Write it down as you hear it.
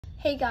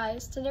Hey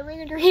guys, today we're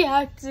going to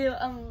react to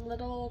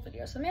little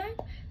videos of mine.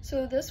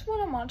 So this one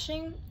I'm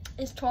watching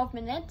is 12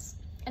 minutes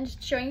and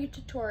it's showing you a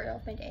tutorial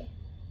of my day.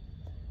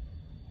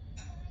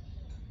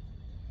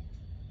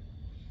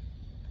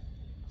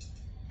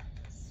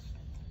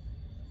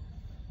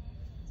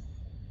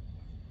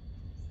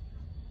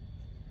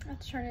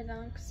 Let's turn it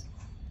on because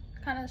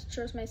it kind of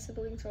shows my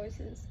siblings'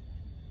 voices.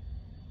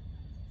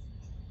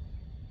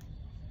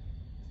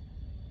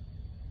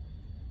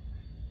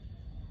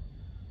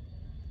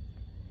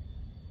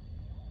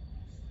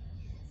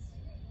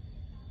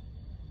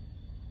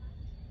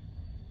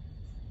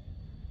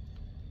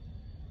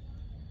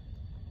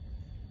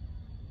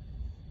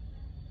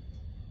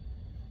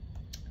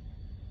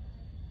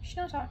 She's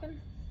not talking.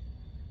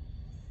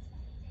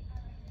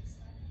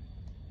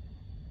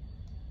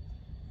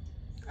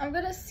 I'm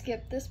gonna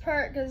skip this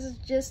part because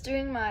it's just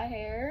doing my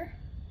hair.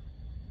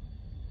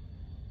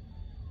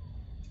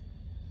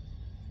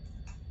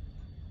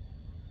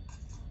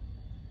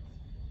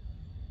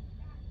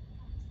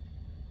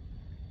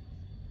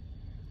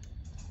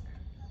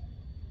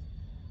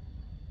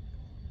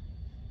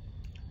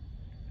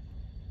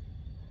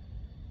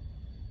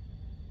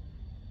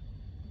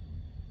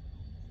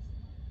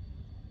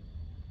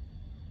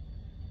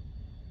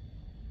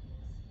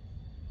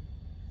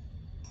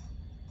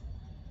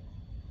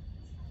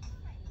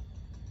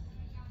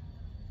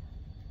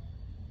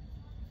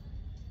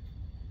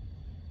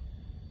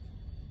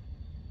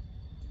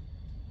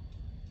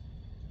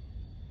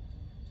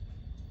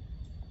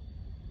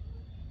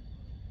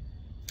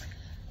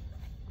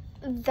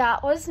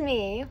 That was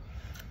me.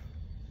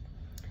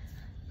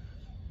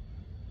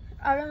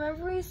 I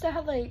remember we used to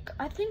have like,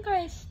 I think do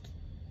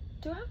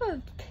I have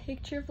a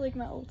picture of like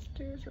my old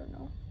stairs or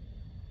no?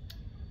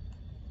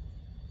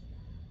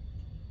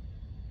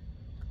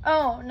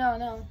 Oh,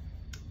 no.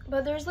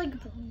 But there's like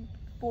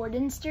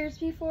boarding stairs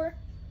before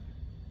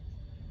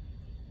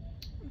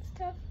and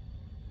stuff.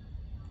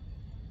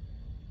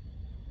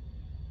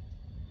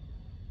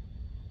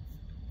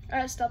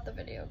 I stopped the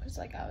video because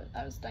like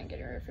I was done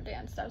getting ready for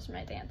dance. That was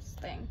my dance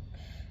thing.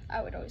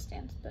 I would always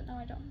dance, but now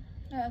I don't.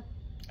 Yeah.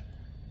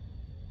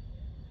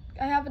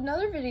 I have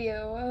another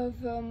video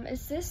of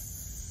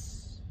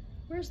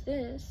where's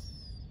this?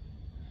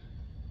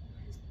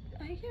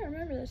 I can't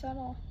remember this at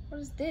all.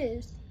 What is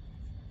this?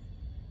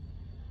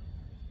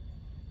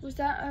 Was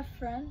that our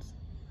friends?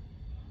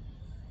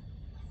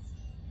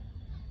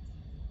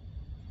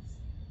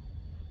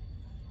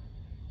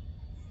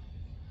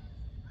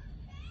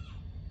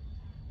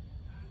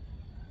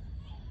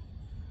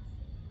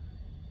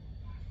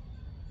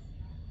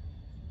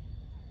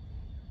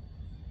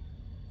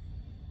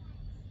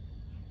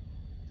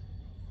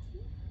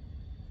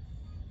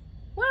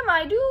 What am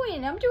I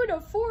doing? I'm doing a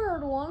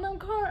forward one. I'm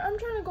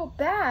trying to go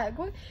back.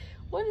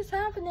 What is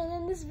happening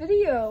in this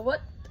video?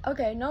 What?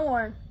 Okay, no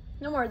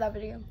more of that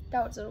video.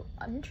 That was an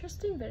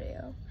interesting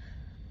video.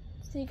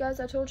 See, guys,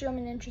 I told you I'm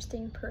an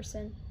interesting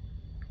person.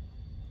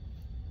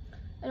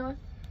 Anyway,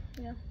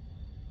 yeah.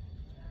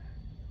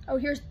 Oh,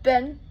 here's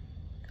Ben.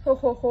 Ho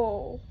ho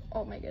ho.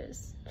 Oh my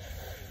goodness.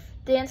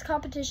 Dance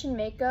competition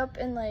makeup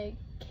and like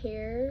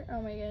hair.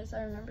 Oh my goodness,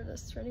 I remember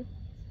this. Ready?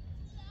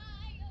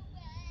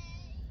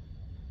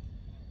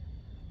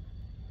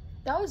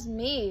 That was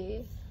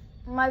me.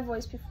 My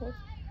voice before.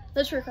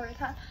 Let's record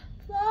time.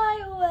 Fly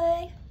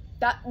away.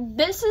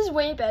 This is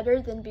way better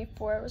than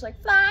before. It was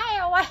like fly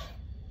away.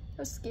 It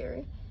was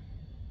scary.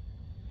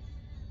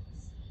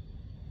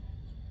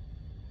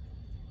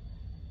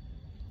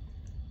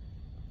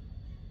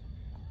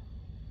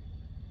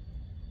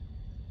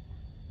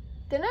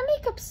 Didn't I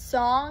make up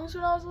songs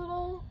when I was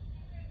little?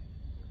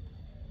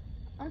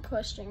 I'm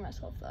questioning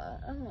myself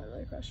that. I'm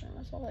literally questioning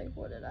myself. Like,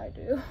 what did I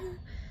do?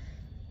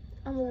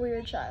 I'm a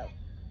weird child.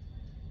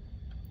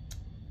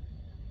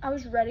 I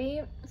was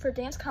ready for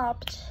dance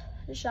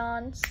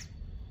competitions.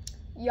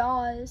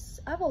 Yes.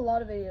 I have a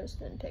lot of videos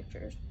and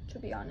pictures, to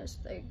be honest.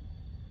 Like,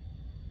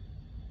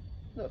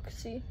 look,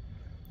 see?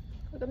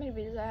 Look how many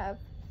videos I have.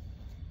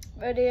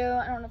 Video,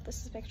 I don't know if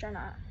this is a picture or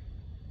not.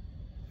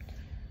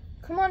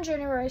 Come on,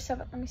 January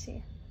 7th. Let me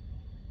see.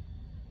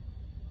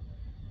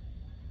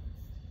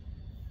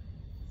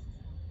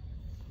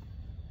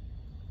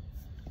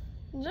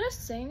 Did I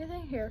say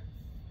anything? Here.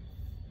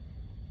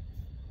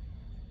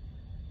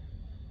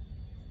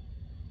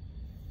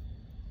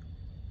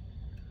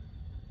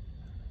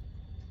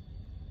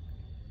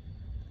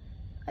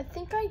 I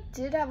think I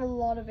did have a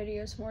lot of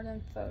videos more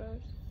than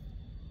photos.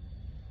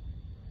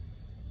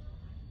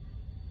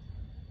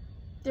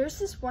 There's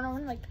this one I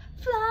want like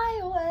fly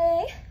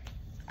away.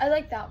 I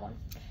like that one.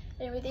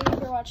 Anyway, thank you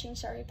for watching.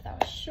 Sorry if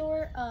that was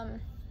short.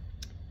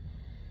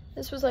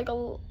 This was like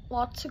a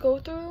lot to go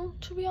through,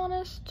 to be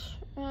honest.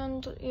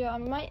 And yeah, I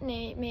might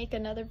make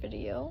another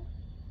video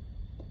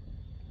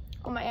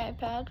on my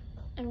iPad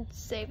and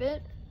save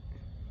it.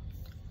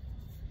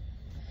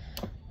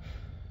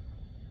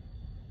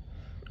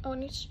 Oh, it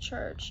needs to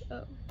charge.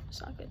 Oh, it's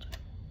not good.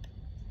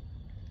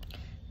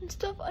 And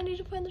stuff, I need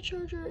to find the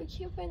charger. I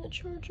can't find the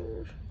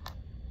charger.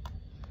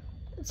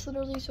 It's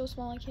literally so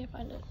small, I can't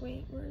find it.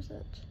 Wait, where is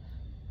it?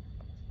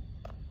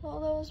 Well,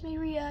 that was me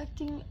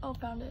reacting. Oh,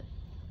 found it.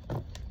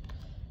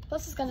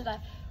 Plus, it's gonna die.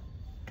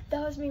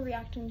 That was me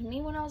reacting to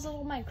me when I was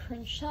little, my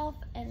cringe self,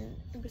 and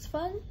it was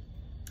fun.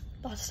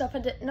 A lot of stuff I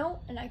didn't know,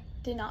 and I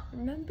did not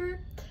remember.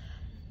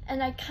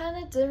 And I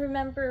kind of did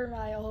remember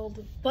my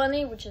old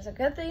bunny, which is a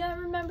good thing I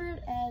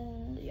remembered.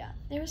 And yeah,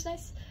 it was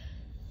nice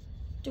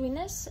doing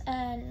this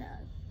and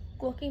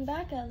looking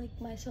back at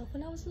like myself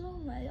when I was little,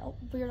 my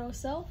weirdo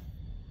self.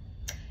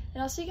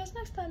 And I'll see you guys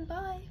next time.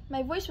 Bye.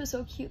 My voice was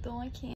so cute though, I can't.